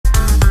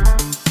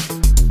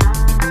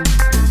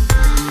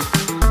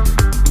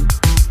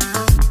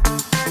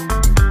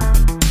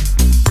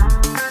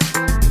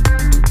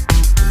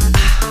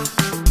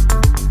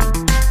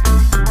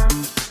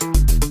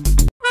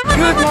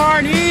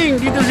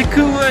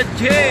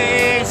Good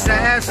day sa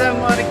SM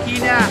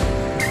Marikina.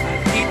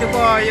 Dito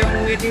po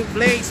yung meeting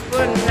place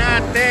po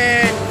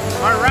natin.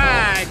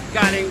 Alright,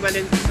 galing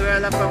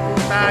Valenzuela pa po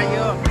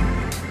tayo.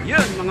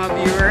 Yun mga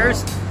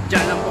viewers,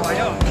 dyan lang po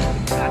kayo.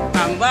 At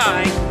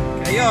tambay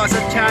kayo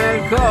sa channel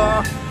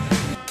ko.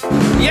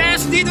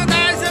 Yes, dito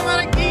tayo sa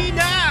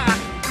Marikina.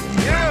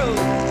 Yo,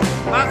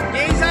 Mac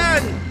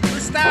Jason,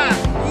 gusta?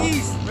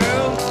 Peace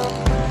bro.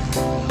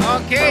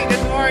 Okay,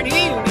 good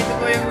morning. Dito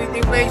po yung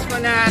meeting place po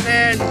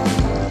natin.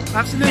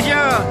 Max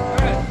Lucio,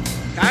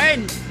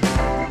 kain.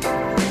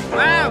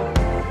 Wow,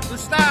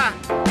 gusta?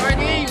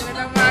 Morning,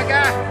 magandang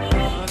umaga.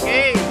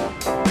 Okay,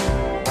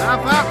 mga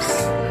Fox,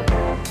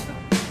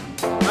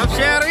 Ma'am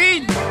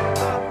Sherin.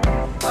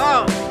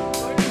 Oh,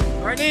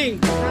 morning,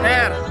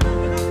 there.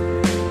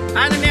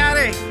 Ano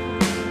nangyari?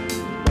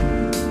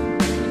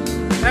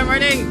 Good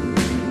morning.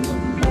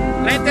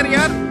 Na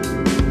interior?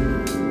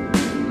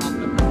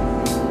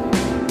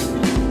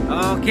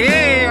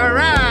 Okay,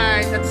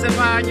 alright. At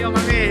samahan nyo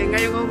kami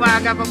ngayong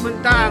umaga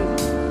papuntang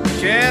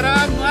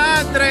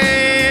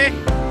Madre.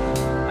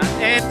 At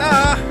eto,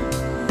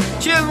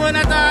 chill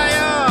muna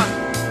tayo.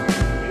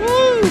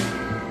 Woo!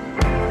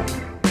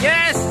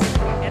 Yes!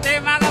 Ito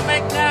yung mga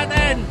bike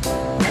natin.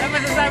 Ano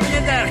masasabi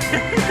nyo there?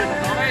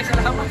 Okay,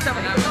 salamat sa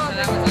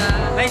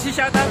May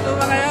shoutout po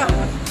ba kayo?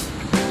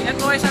 Ingat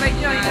po kayo sa ride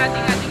nyo. Ingat.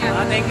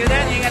 Thank you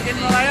din. Ingatin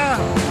mo kayo.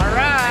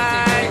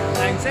 Alright.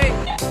 Time safe.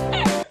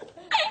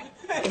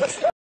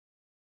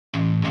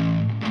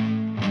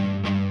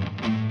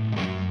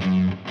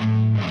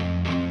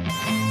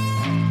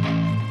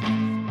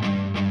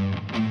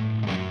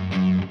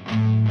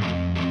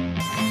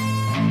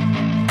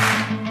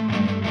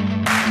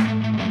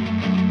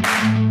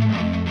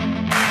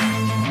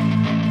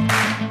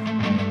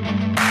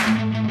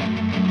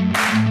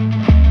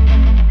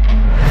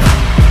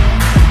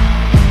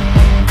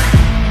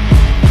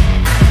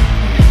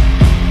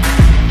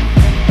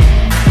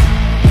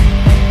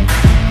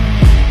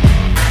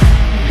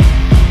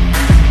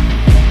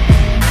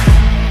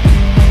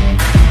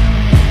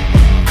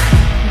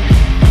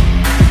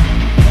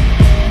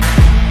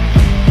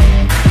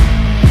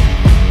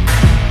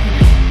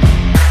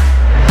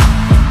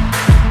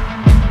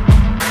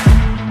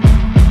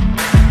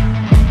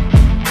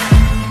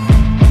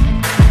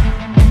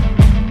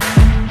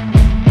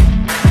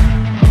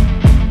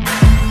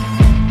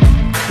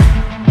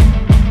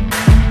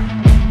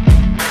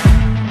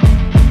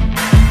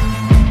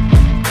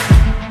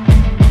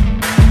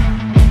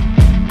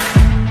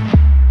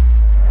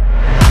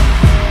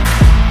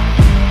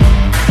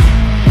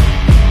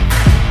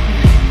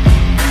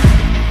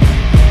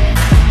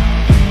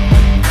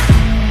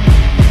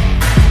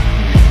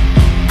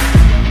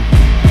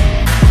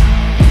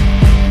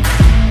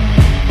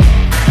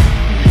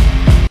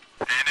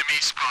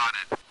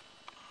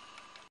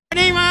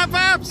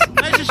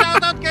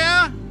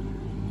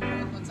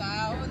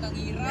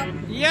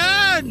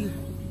 Yan!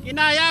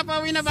 Kinaya,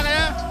 pauwi na ba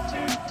kayo?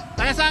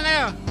 Taga saan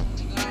kayo?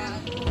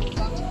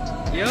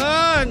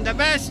 Yun, the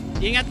best.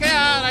 Ingat kayo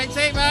ha, ride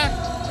safe ha.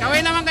 Kaway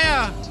naman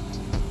kayo.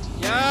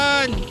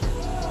 Yun.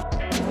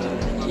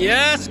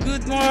 Yes,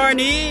 good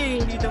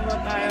morning. Dito po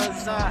tayo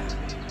sa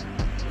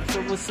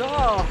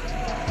Buso-Buso.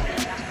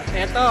 At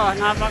eto,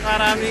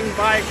 napakaraming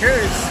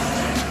bikers.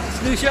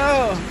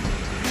 Lucio.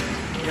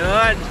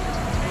 Yun.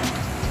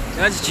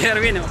 Yun si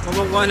Jerwin,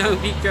 kumukuha ng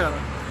picture.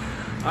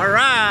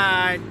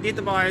 Alright, dito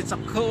pa kayo sa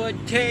Code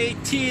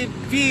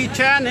KTV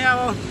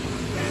channel.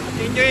 At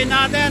enjoy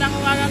natin ang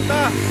umagang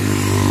to.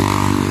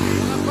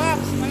 Mga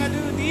Pops, mga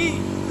Ludi.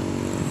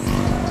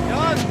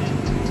 Yun.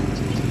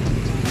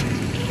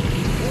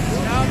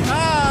 Shout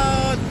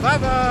out,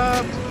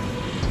 Baba.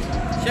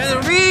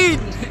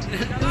 Shelreed.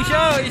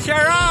 Lucio,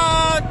 i-share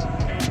out.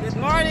 Good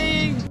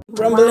morning.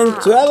 From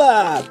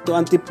Valenzuela to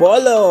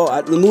Antipolo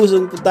at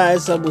lumusong po tayo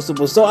sa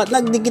Buso-Buso at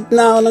nagdikit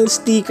na ako ng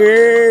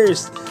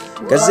stickers.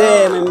 Kasi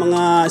may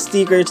mga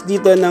stickers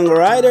dito ng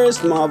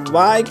riders, mga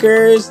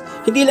bikers.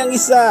 Hindi lang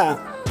isa,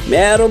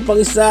 meron pang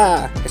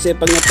isa. Kasi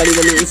pag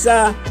napalitan ng isa,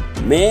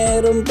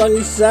 meron pang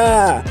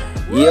isa.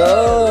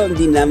 Yun,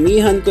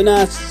 dinamihan ko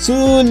na.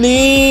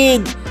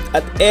 Sulit!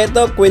 At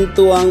eto,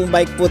 kwentuang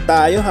bike po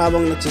tayo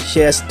habang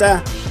nagsisiesta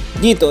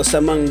dito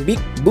sa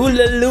Mangbik,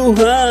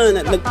 Bulaluhan.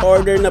 At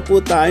nag-order na po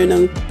tayo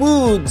ng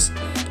foods.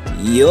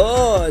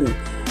 Yun,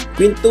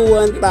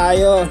 kwentuhan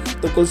tayo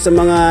tungkol sa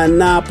mga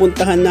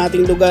napuntahan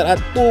nating lugar at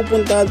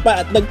pupuntahan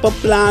pa at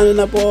nagpaplano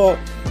na po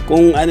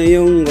kung ano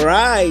yung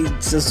ride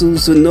sa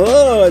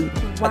susunod.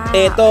 At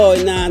eto,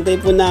 inaantay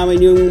po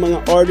namin yung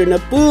mga order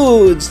na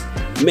foods.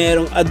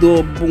 Merong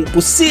adobong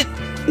pusit,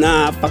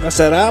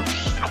 napakasarap.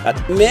 At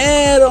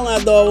merong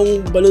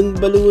adobong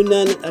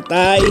balon-balunan at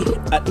atay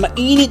at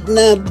mainit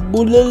na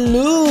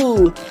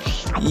bulalo.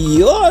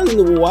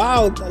 Yon,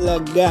 wow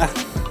talaga.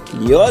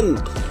 Yon.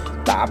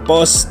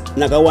 Tapos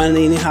naka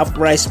 1.5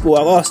 price po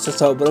ako sa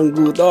sobrang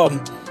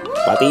gutom.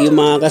 Pati yung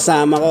mga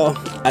kasama ko.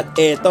 At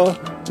eto,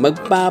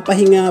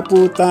 magpapahinga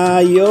po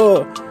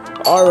tayo.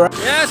 Alright.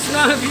 Yes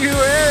mga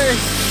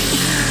viewers.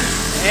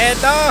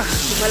 Eto,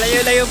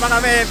 malayo-layo pa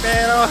kami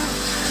pero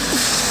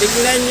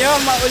Tignan nyo,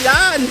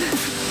 maulan.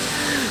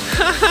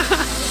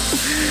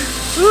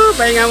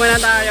 Pahinga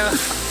muna tayo.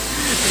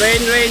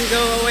 Rain, rain,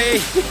 go away.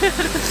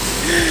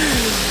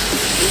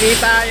 Hindi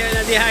tayo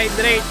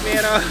na-dehydrate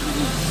pero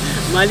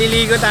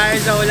maliligo tayo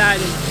sa ulan.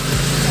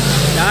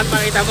 Dapat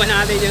pakita po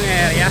natin yung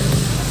area.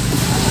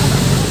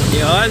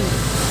 Yun.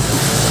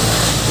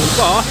 Yun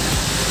po.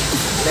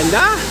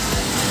 Ganda.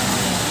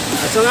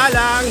 Kaso nga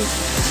lang,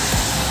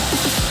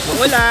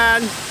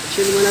 maulan.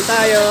 Chill muna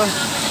tayo.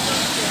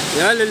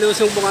 Yun,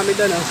 lulusong po kami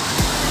doon. Oh.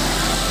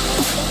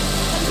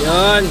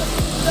 Yun.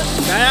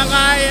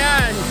 Kaya-kaya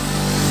yan.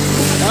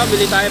 So,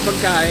 bili tayo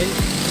pagkain.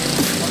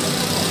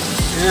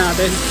 Yan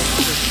natin.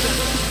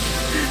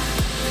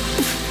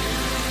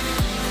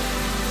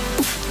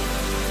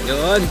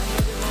 Yun.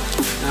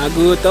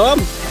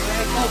 Nagutom.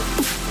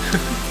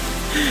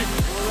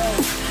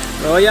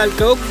 Royal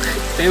Coke.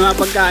 Ito yung mga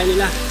pagkain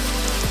nila.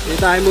 Hindi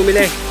tayo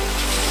bumili.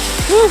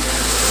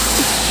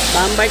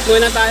 Tambike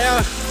muna tayo.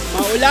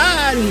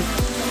 Maulan.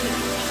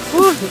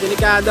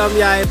 Delikado ang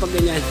biyahe pag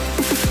ganyan.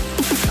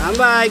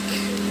 Tambike.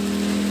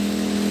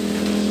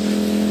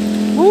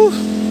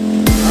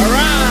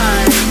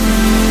 Alright.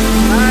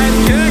 Time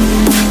check.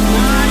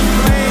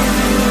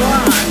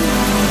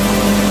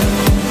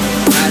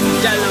 9:21. At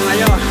dyan lang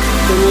kayo.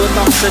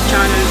 Tumutok sa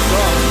channel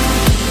ko.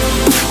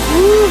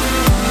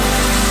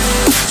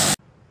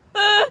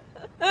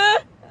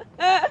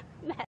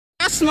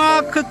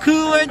 Mga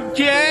Kukuwa J.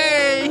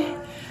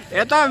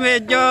 Ito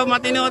medyo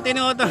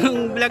matino-tino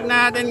itong vlog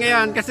natin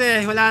ngayon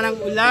kasi wala nang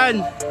ulan.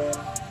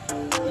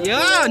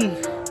 Yun.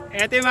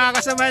 Ito yung mga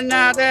kasabahan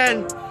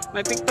natin.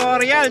 May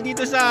pictorial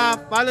dito sa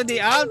Palo de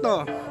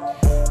Alto.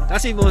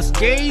 Tapos si Boss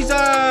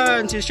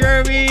Jason, si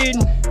Sherwin.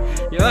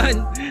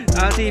 Yun.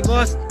 Si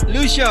Boss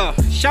Lucio.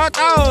 Shout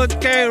out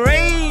kay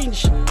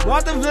Range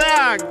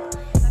Motovlog.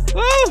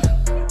 Woo!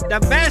 The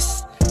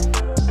best.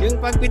 Yung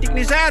pagpitik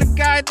ni Sir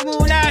kahit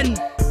umuulan.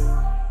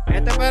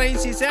 Ito pa rin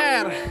si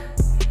Sir.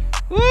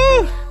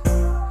 Woo!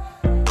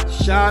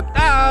 Shout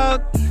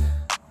out.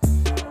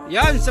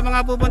 Yan, sa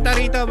mga pupunta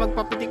rito,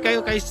 magpapitik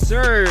kayo kay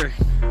Sir.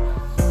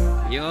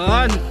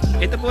 Yon.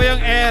 Ito po yung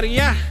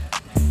area.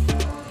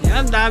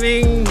 Yan,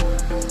 daming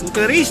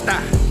motorista.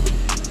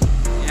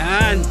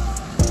 Yan.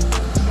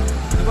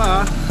 Ito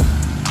po.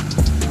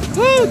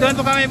 Woo! Doon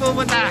po kami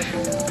pupunta.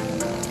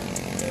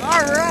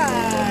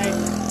 Alright.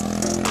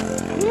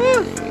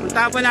 Woo!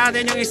 Punta po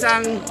natin yung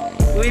isang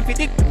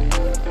pumipitik.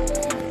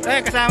 Ay,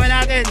 kasama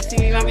natin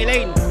si Ma'am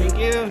Elaine. Thank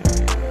you.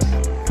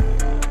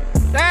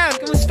 Sir,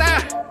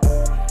 kumusta?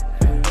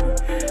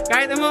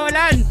 Kahit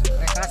umuulan.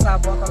 Ricasa,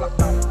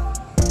 Motolakbay.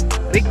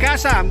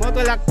 Ricasa,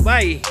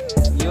 Motolakbay.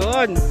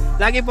 Yun.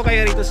 Lagi po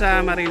kayo rito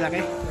sa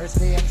Marilake.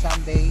 Thursday and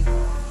Sunday.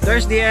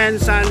 Thursday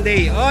and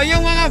Sunday. Oh,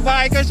 yung mga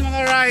bikers,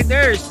 mga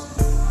riders.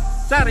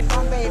 Sir,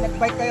 Sunday,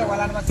 nagbike kayo.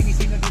 Wala naman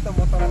sinisino dito.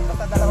 Motoran.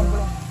 Basta dalawang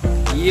gulong.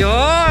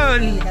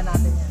 yun. Pitikan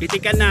natin yan.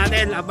 Pitikan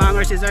natin.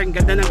 Abangar si Sir. Ang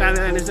ganda ng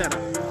camera ni Sir.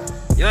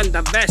 Yun,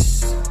 the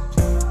best.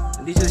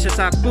 Dito siya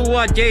sa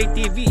Kuwa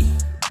JTV.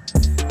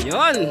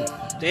 Yun.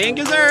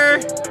 Thank you, Sir.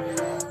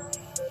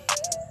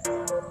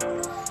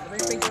 Ano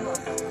yung page mo?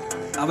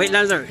 Wait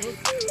lang, Sir.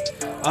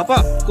 Opo,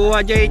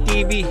 Kuwa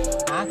JTV.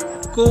 Ha?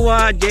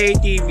 Kuwa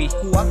JTV.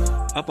 Kuwa?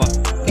 Opo.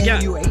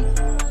 KUA?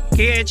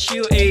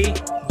 KHUA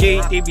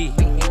JTV.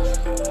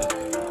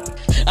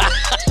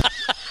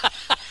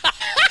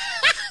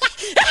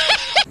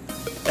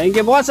 Thank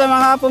you po sa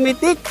mga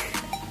pumitik.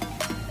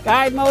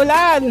 Kahit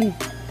maulan,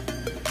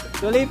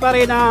 tuloy pa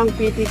rin ang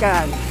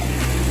pitikan.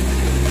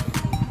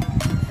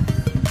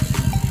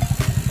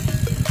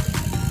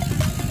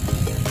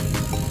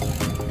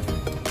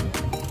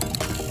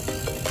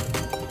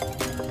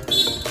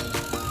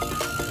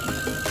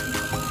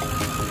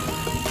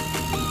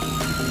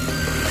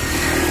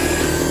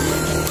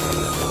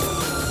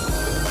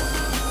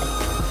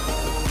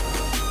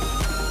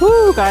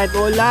 Kahit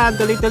ulan,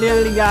 tuloy-tuloy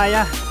ang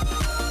ligaya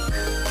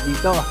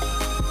dito.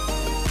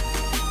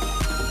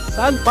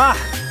 Saan pa?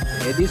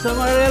 Di sa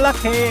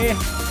Marilake.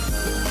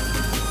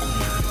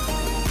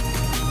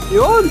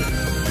 Yun.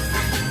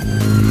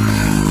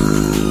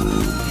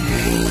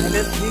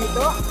 Alit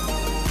dito.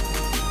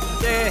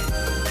 Kasi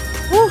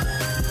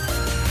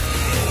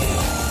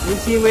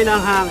yung simoy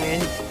ng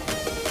hangin,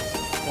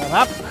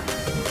 sarap.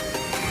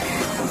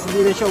 Kasi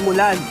hindi na siya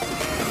umulan.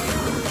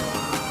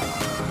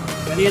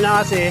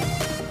 Kanina kasi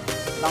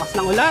lakas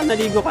ng ulan,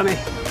 naligo kami.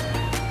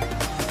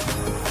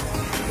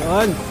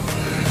 Yun.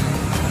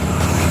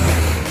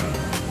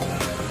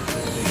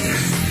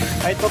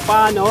 Kahit pa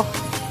paano,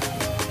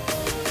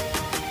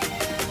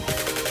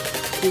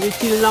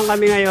 chill lang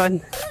kami ngayon.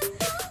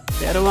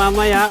 Pero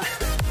mamaya,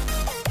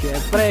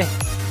 syempre,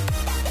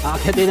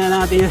 akitin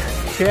na natin yung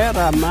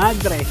Sierra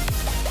Madre.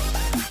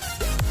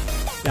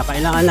 Kaya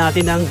kailangan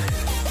natin ng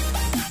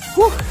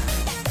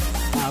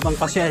habang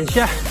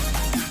pasensya.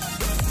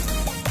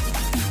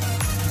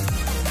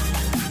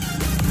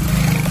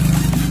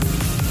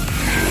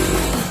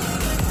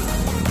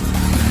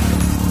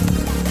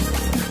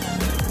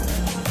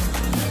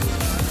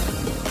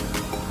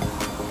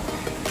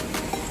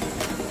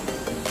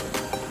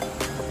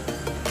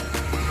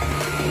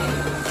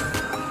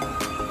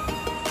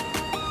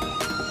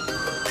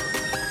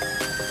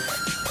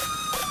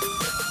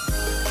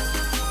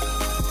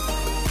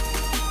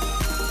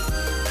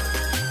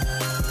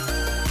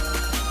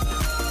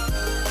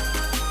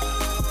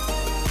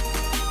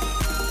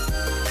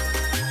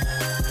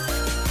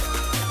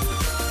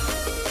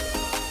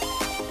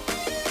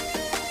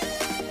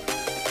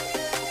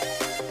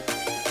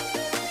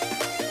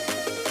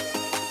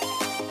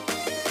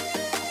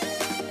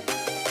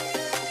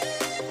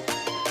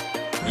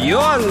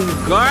 Yun,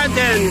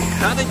 garden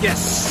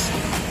cottages.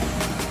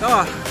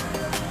 Ito,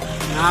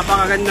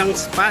 napakagandang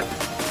spot.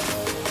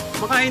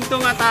 Makahinto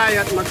nga tayo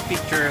at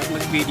mag-picture at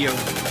mag-video.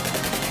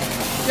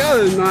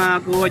 Yun, mga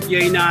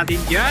kuwadjay natin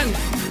dyan.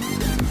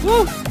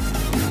 Woo!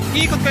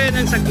 Ikot kayo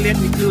ng saglit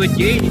ni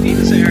kuwadjay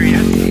dito sa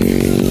area.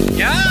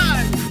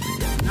 Yan!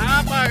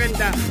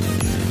 Napakaganda.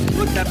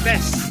 The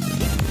best.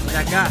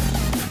 Talaga.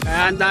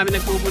 Kaya ang dami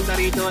nagpupunta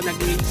rito,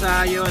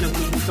 nag-ensayo,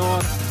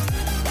 nagbubutor,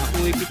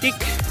 nakumipitik.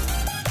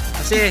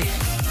 Kasi,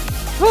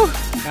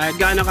 kahit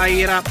gaano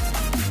kahirap.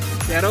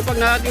 Pero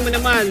pag nakating mo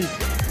naman,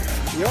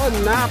 yun,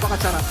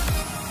 napakasarap.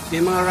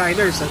 Yung mga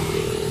riders, ha?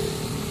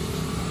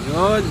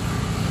 Yun.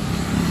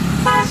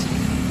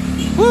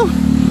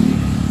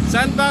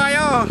 Saan ba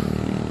kayo?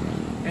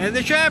 And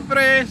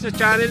syempre, sa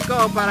channel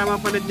ko, para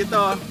mapanood nyo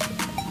to.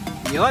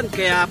 Yun,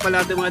 kaya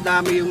pala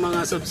dumadami yung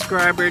mga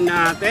subscriber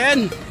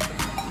natin.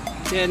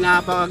 Kasi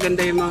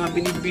napakaganda yung mga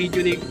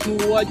binibideo ni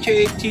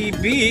Kuwadjay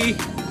TV.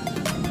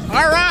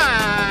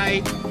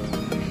 Alright!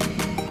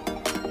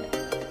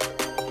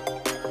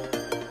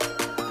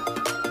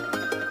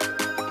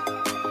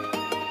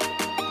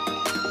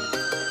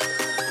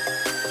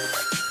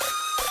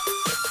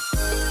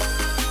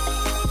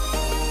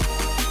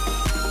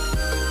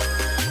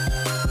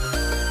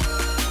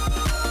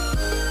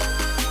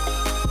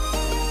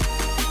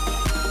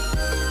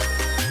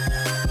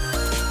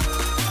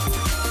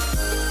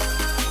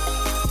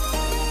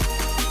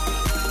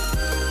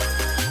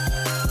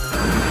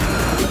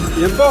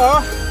 Yan po, oh.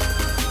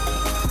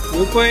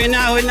 Yung po yung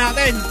inahon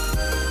natin.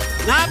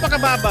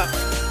 Napakababa.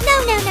 No.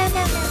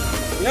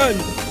 Yun.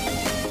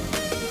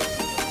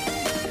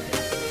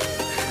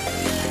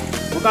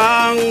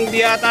 Mukhang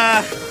di ata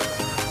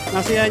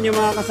nasiyahan yung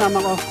mga kasama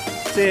ko.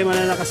 Kasi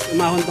malalakas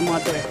umahon itong mga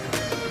to eh.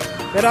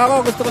 Pero ako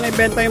gusto ko na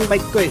ibenta yung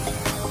bike ko eh.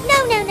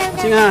 No.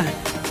 Kasi nga,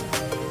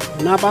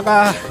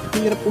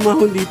 napakahirap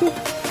umahon dito.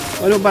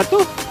 Ano ba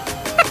to?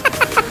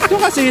 Ito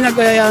kasi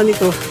nagkaya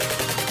nito.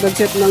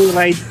 Nag-set ng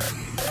ride.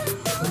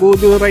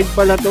 Voodoo ride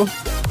pala to.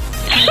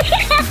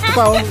 Ito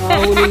pa, oh,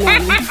 nakahuli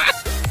namin.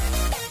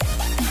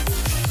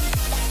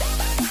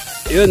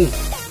 Yun,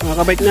 mga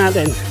kabike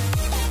natin.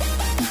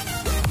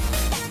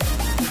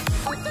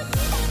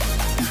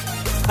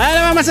 Ano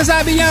naman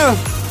masasabi nyo?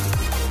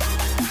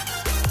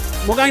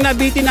 Mukhang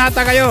nabitin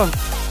ata kayo.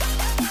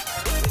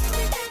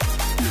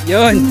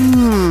 Yun.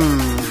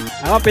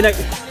 Ako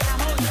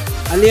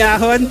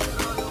aliyahon.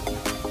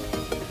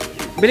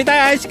 Bili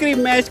tayo ice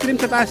cream. May ice cream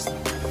sa taas.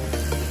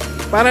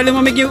 Para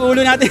lumamig yung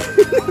ulo natin.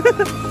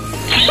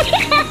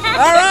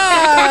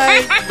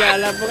 Alright!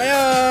 Gala po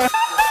kayo.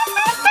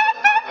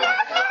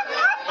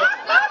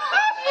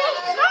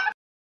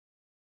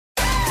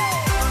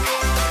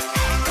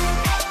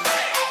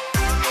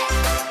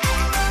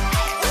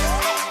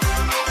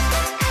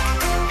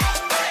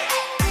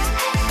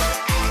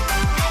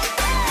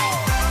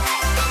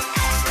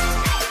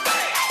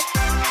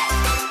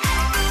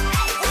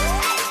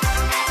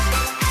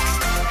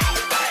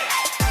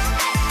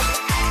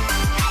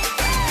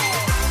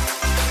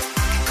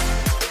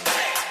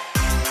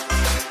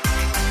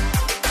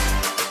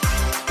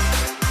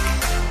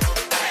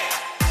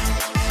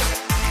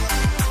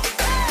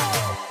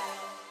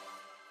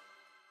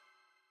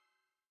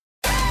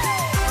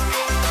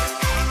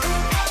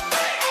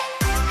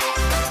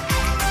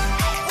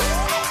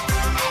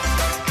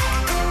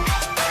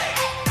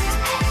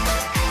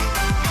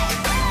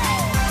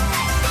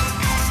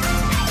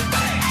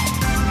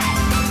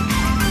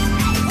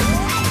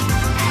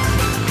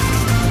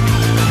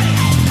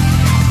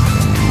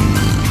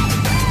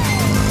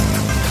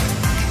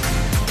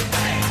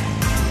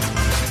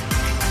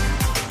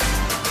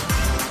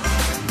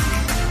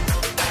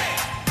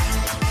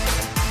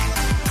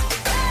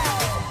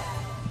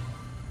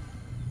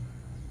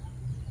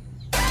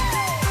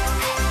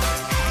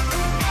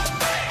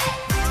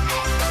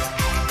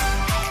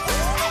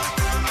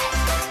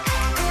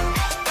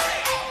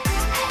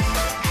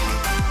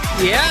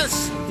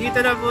 Yes! Dito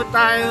na po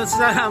tayo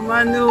sa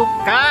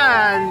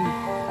Manukan.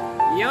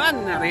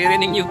 Yun,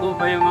 naririnig niyo po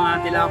ba yung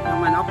mga tilapia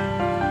ng manok?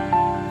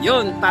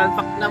 Yun,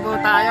 talpak na po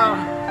tayo.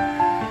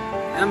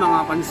 Yan,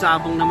 mga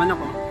pansabong na manok.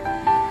 Oh.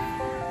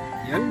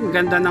 Yan,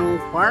 ganda ng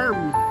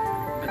farm.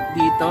 At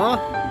dito,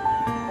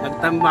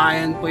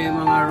 nagtambayan po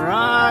yung mga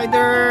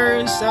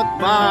riders at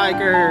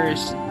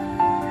bikers.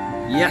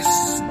 Yes!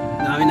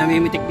 Dami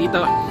namimitik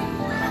dito.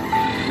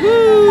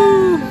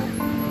 Woo!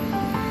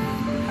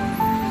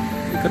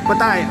 Ikot pa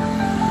tayo.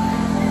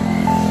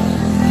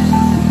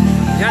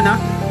 Yan ha.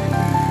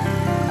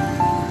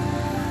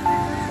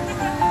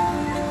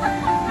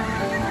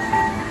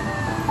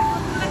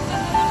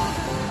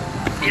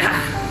 Yeah.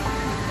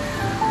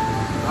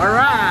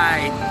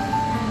 Alright.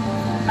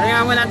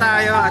 Kaya muna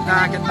tayo at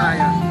akit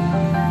tayo.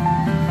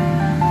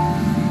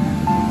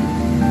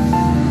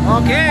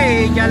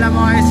 Okay, dyan lang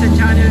mo kayo sa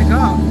channel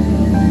ko.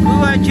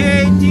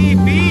 Kuwadjay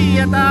TV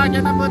at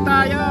akit na po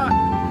tayo.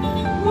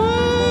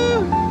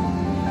 Woo!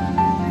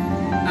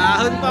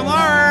 Ahon pa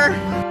more!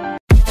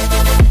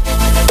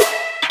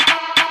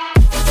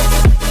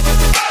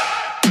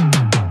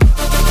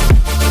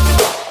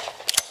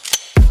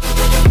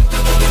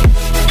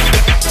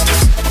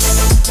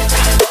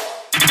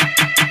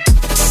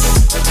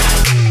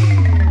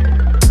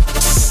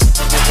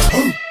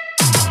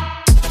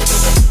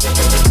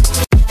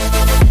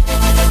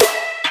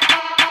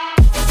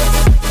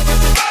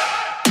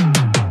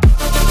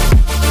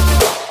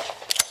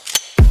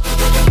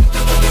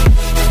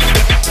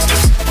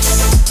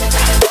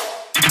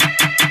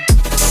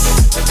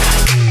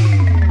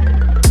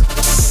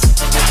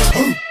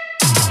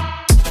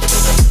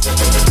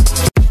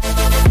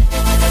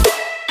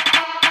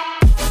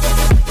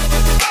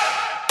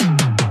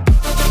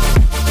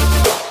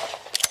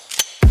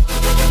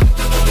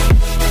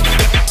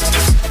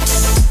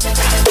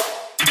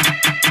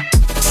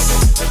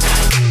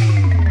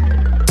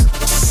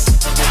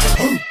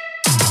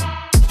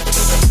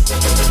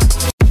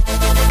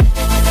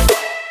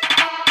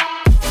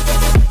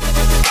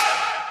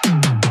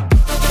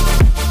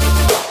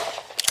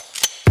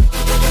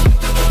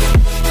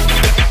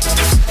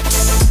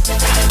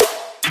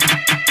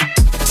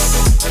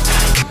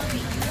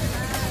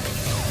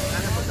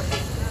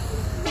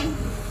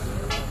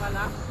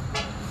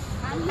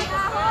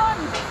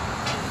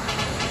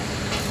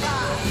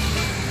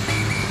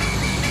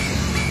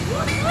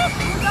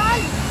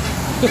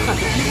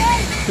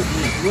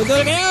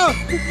 Budol kayo!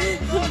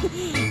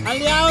 Ang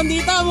liyahon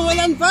dito,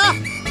 umulan pa!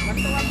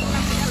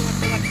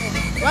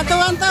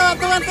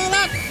 Watu-watu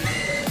lang!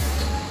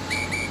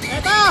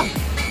 Eto!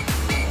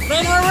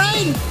 Rain or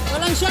rain!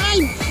 Walang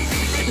shine!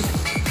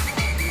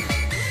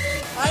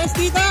 Ayos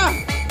dito!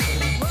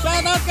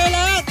 Shoutout kayo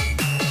lahat!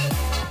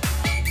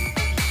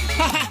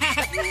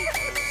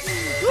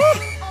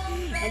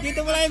 Nandito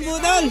pala yung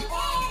budol!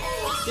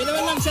 Sino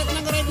man lang set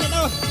ng ride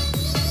nito?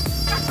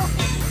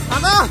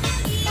 Ako!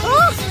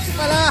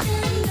 Pala!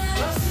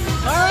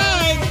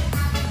 Alright!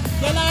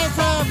 Yan lang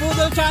sa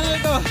budol channel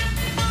ko!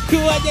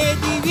 Kuha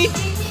TV!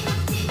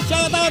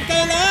 Shoutout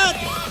kayo lahat!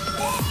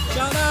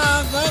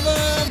 Shoutout Bob!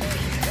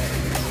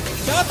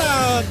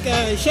 Shoutout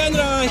kay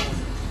Shenroy!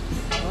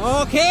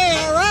 Okay,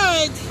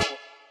 alright!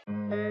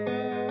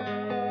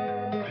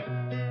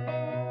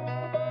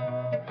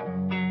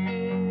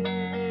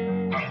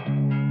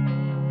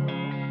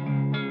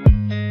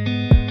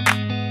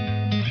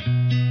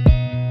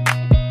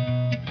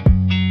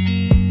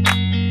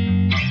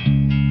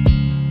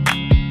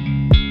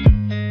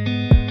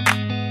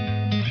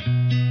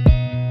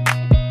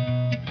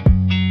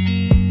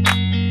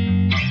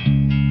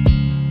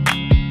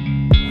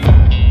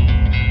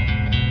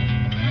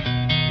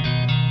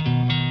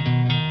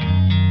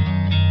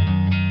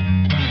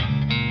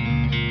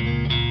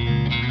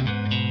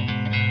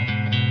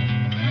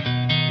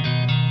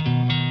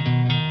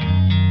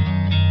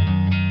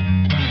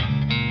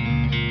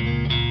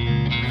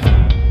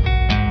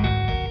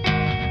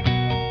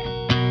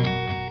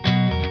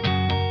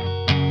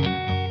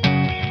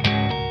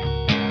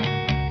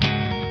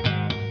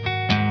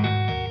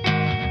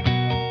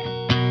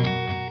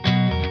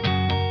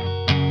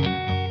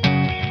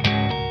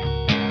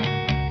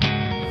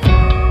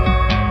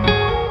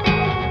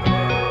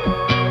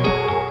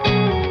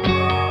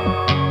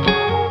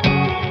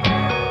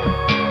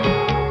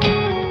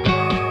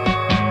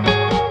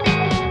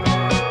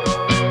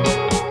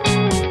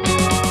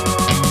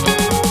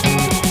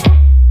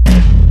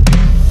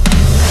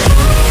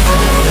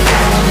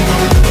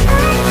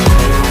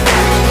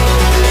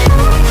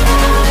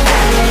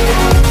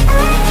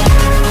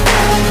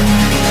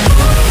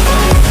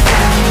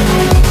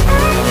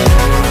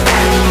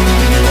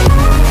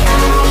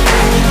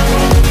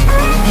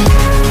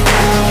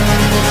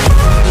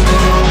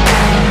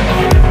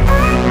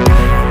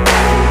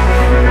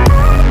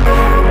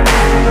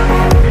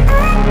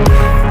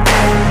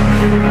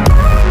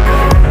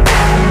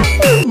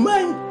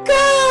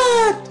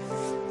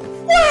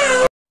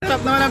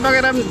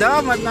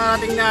 Pakiramdam at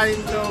narating natin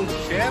itong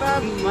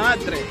Sierra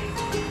Madre.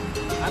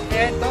 At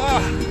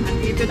eto,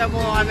 nandito na po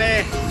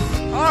kami.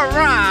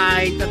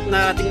 Alright, at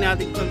narating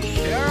natin itong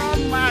Sierra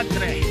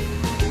Madre.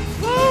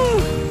 Woo!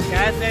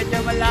 Kahit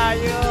medyo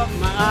malayo,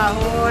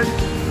 maahon,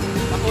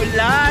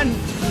 makulan,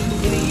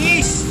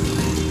 iniis,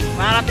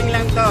 marating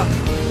lang to.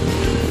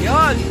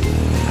 Yun,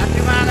 at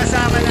yung mga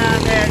kasama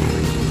natin,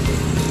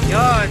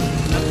 yun,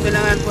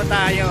 nagtulangan po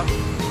tayo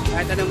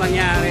kahit anong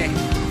mangyari.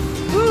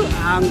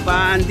 Ang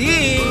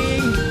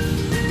banding!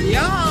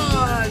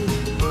 Yan!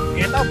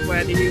 Ito,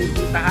 pwede nyo yung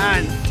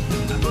puntahan.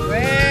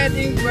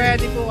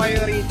 Pwede po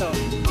kayo rito.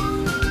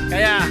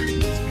 Kaya,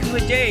 si Kuya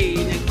Jay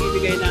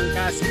nagbibigay ng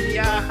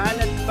kasiyahan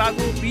at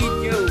bagong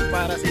video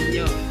para sa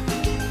inyo.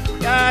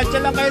 Kaya,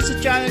 dyan lang kayo sa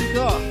channel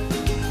ko.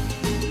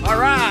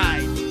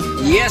 Alright!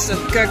 Yes, at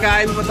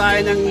kakain po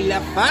tayo ng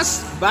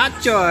lapas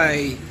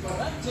batchoy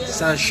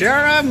sa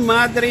Sierra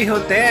Madre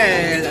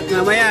Hotel. At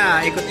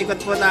mamaya,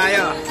 ikot-ikot po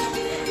tayo.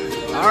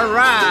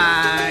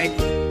 Alright!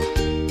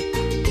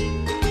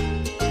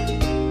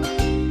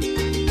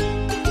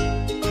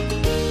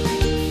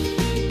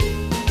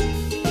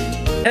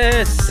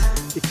 Yes!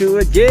 Si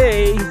Kuya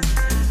Jay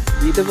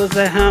dito po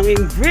sa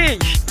hanging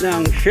bridge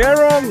ng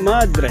Sierra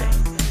Madre.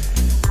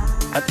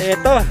 At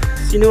eto,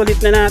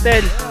 sinulit na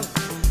natin.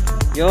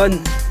 Yon.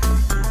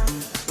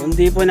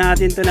 Hindi po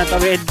natin ito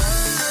natawid.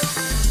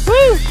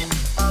 Woo!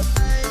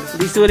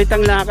 Hindi sulit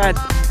ang lakad.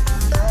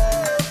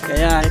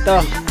 Kaya ito,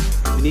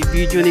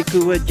 video ni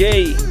Kuya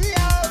Jay.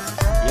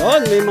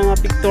 Yon, may mga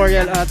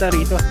pictorial ata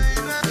rito.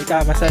 May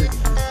kakasal.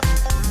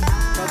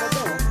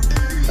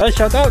 Oh,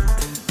 shoutout.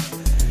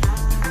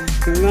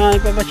 May mga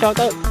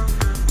nagpapa-shoutout.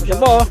 Siya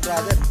po.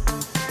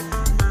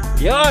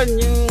 Yon,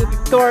 yung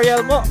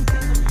pictorial po.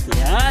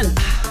 Yan.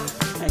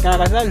 May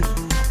kakasal.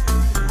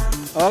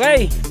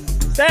 Okay.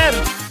 Sir,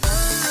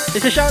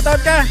 isa-shoutout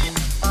ka.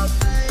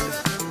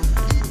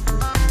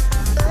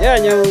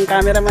 Yan, yung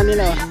cameraman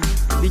nila.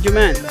 Video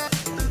man.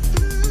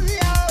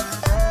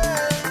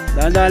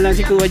 Dahan-dahan lang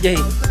si Kuya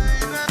Jay.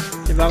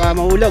 Kasi baka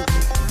mahulog.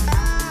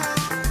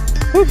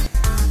 Whoop.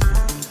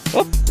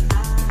 Whoop.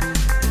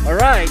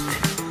 Alright.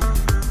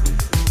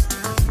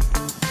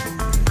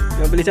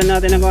 Bilisan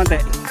natin ng konti.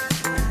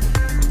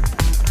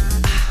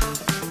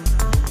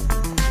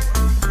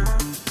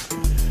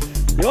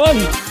 Yun.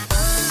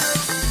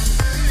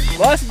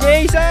 Boss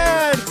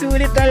Jason,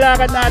 sulit na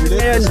lakad natin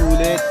ngayon.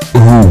 Sulit.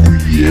 Oh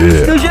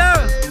yeah. Ito siya.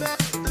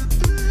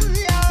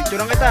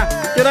 Picturean kita.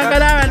 Picturean ka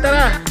naman,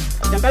 tara.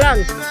 Diyan ka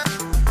lang.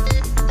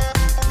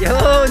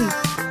 Yun.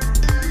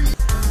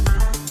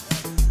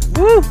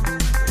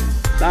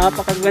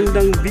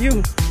 Napakagandang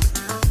view.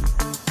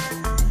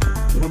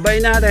 Babay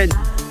natin.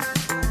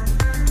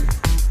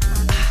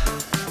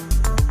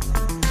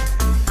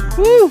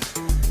 Woo!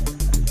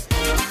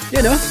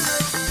 Yun, oh.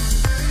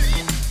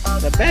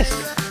 The best.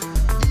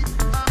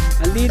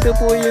 Andito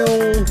po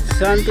yung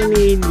Santo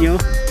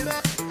Niño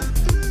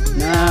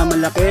na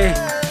malaki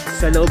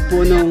sa loob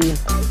po nung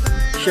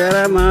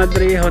Sierra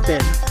Madre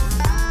Hotel.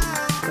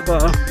 Ito po,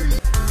 oh.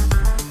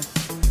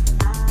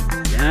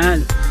 Yan.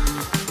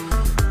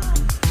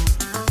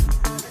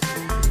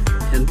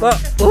 Yan po.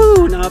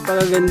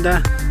 Napakaganda.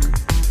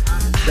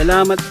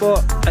 Salamat po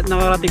at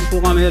nakarating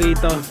po kami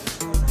rito.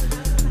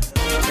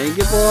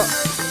 Thank you po.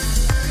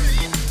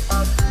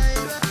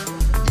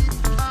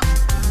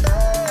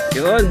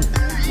 Yun.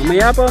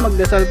 Mamaya po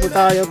magdasal po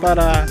tayo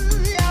para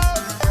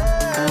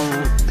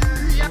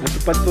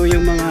matupad po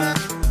yung mga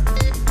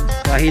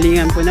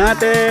kahilingan po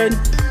natin.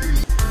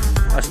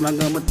 Tapos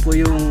magamot po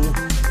yung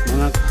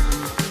mga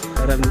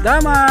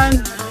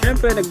karamdaman.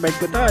 Siyempre nagbike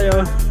po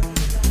tayo.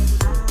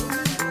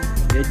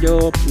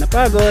 Medyo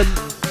napagod.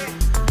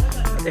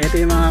 At ito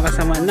yung mga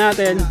kasamaan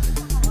natin.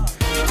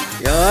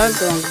 Yun,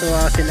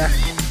 tuwang-tuwa sila.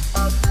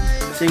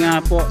 Kasi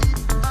nga po,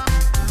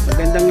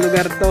 magandang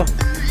lugar to.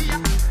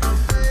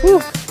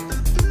 Whew.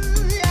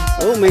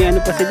 Oh, may ano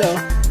pa sila, oh.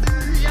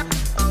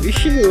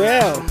 Wishing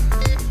well.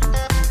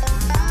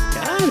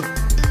 Yan.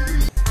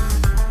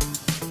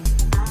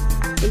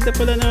 Ganda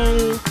pala ng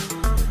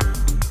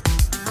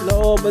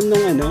looban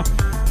ng ano,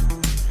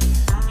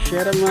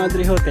 Sierra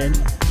Madre Hotel.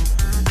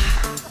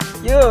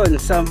 Yun,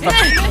 sampa.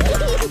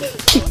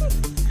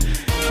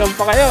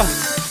 Sampa kayo.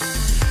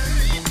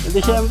 Kasi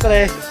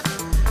syempre,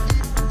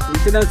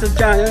 dito lang sa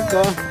channel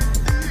ko.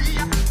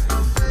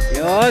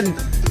 Yun.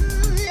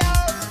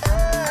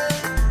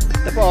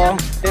 Ito po,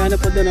 ano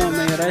po doon,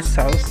 may rest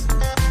house.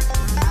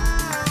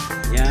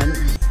 Yan.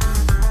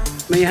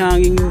 May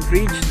hanging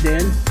bridge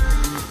din.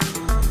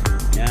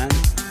 Yan.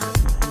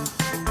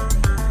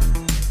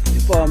 Ito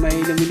po, may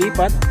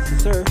lumilipat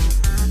si sir.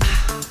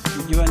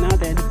 Videoan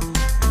natin.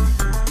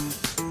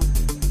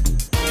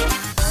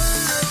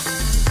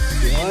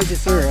 Yan si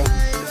sir, oh.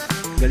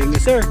 Galing ni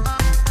sir.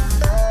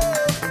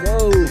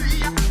 Go!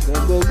 Go,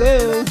 go,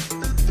 go!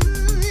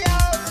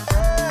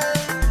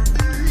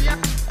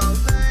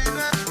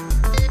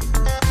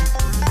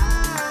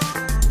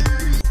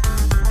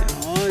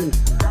 Yan.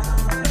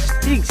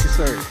 Astig si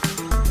sir.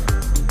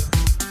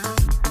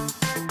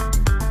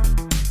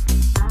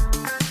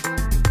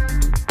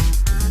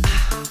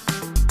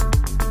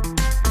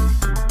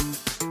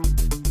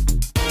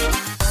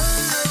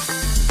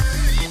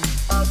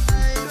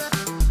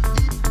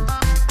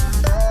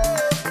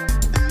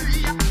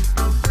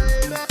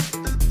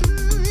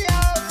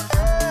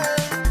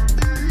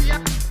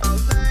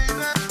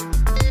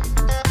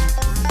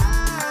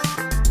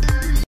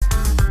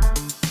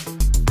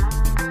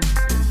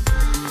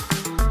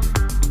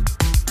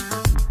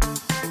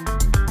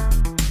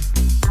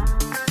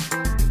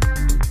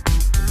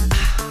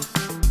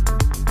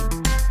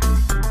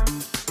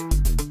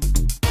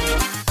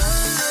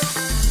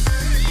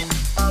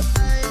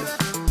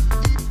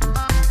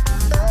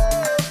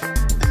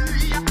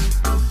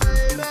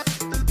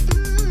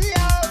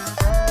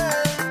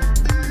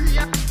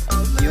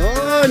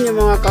 Yung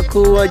mga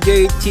kakuha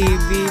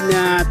JTV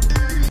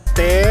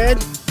natin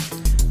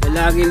na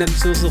lagi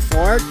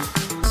nagsusupport,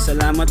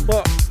 salamat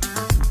po.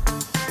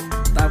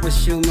 Tapos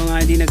yung mga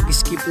hindi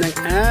nag-skip ng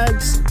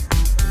ads,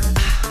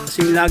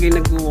 kasi yung lagi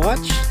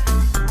nag-watch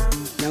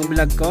ng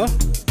vlog ko,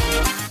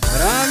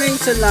 maraming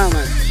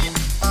salamat.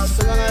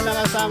 Sa mga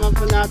nakasama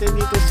po natin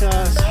dito sa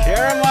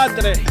Sierra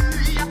Madre,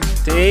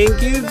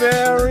 thank you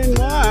very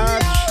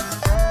much.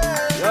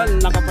 Yun,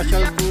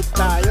 nakapasyal po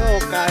tayo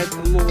kahit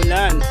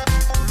umuulan.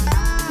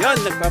 Yun,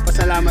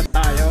 nagpapasalamat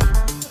tayo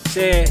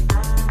kasi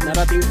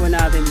narating po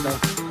natin to.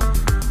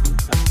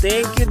 At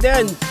thank you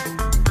din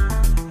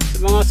sa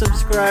mga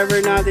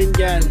subscriber natin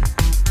dyan.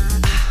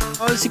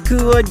 All si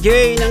Kuya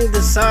J ng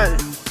Rizal.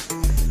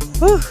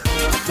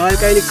 Mahal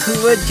kayo ni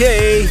Kuya J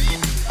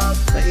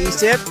sa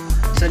isip,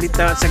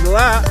 salita at sa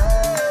gawa.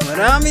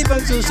 Marami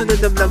pang susunod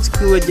na vlogs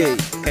Kuya J.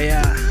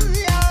 Kaya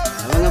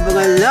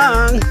abang-abangan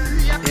lang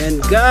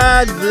and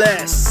God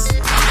bless.